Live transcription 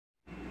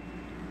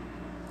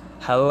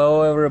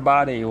Hello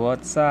everybody,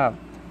 what's up?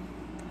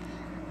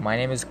 My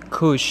name is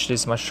Kush,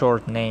 this is my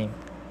short name,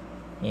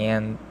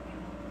 and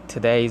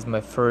today is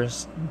my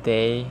first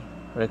day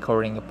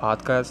recording a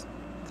podcast.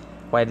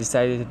 Why I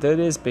decided to do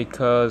this?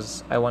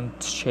 Because I want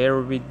to share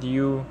with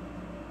you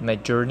my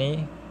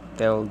journey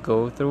that I'll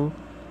go through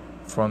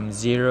from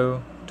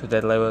zero to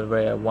that level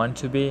where I want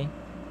to be,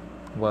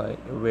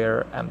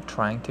 where I'm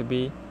trying to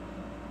be,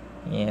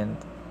 and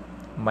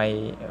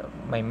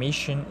my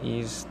mission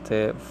is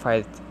to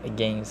fight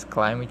against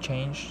climate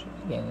change,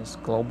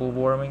 against global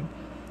warming,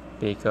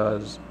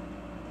 because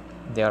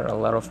there are a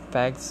lot of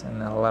facts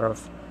and a lot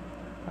of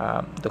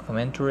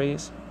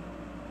documentaries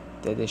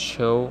that they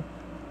show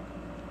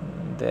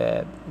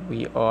that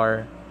we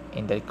are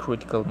in that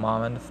critical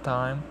moment of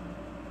time,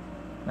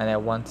 and I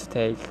want to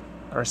take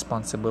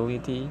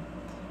responsibility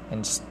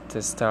and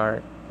to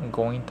start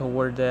going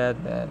toward that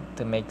and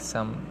to make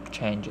some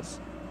changes.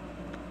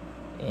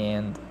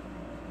 And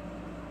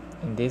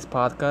in this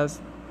podcast,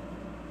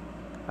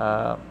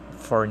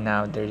 for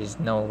now there is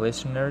no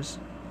listeners,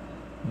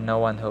 no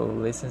one who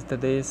listens to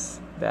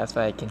this. That's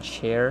why I can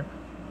share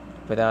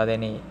without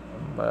any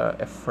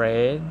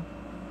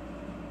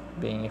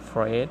being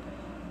afraid.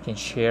 I can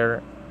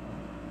share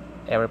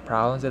every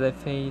problem that I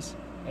face,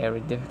 every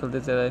difficulty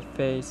that I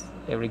face,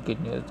 every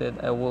good news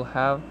that I will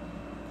have.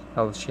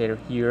 I'll share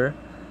here,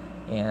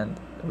 and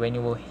when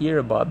you will hear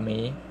about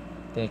me,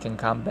 then you can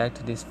come back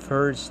to this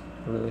first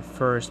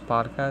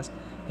podcast,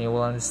 and you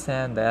will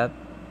understand that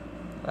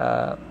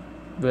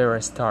where I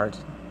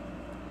started,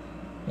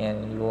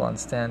 and you will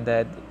understand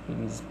that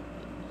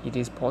it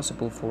is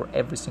possible for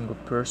every single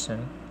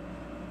person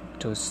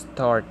to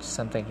start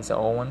something his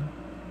own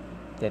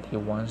that he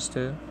wants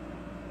to,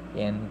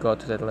 and go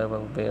to that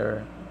level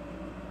where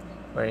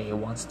he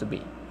wants to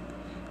be.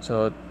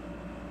 So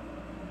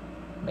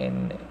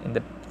in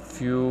the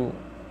few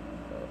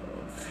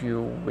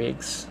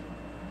weeks,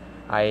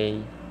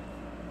 I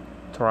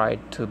tried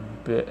to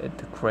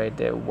create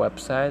a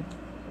website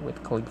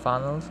with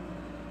ClickFunnels,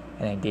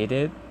 and I did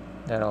it.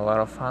 There are a lot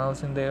of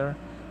funnels in there.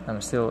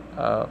 I'm still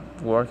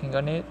working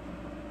on it,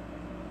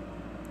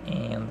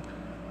 and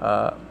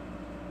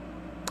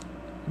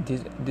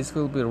this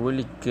will be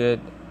really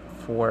good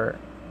for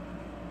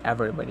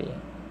everybody,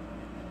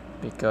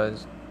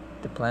 because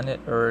the planet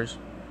Earth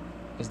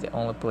is the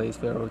only place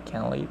where we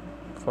can live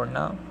for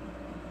now,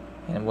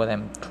 and what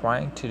I'm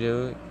trying to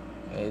do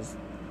is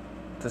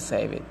to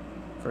save it.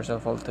 First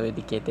of all, to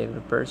educate every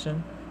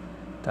person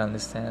to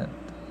understand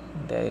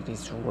that it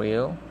is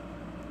real,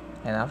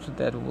 and after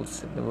that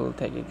we'll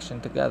take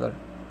action together.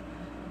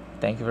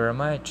 Thank you very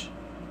much,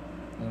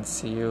 and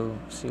see you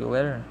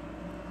later.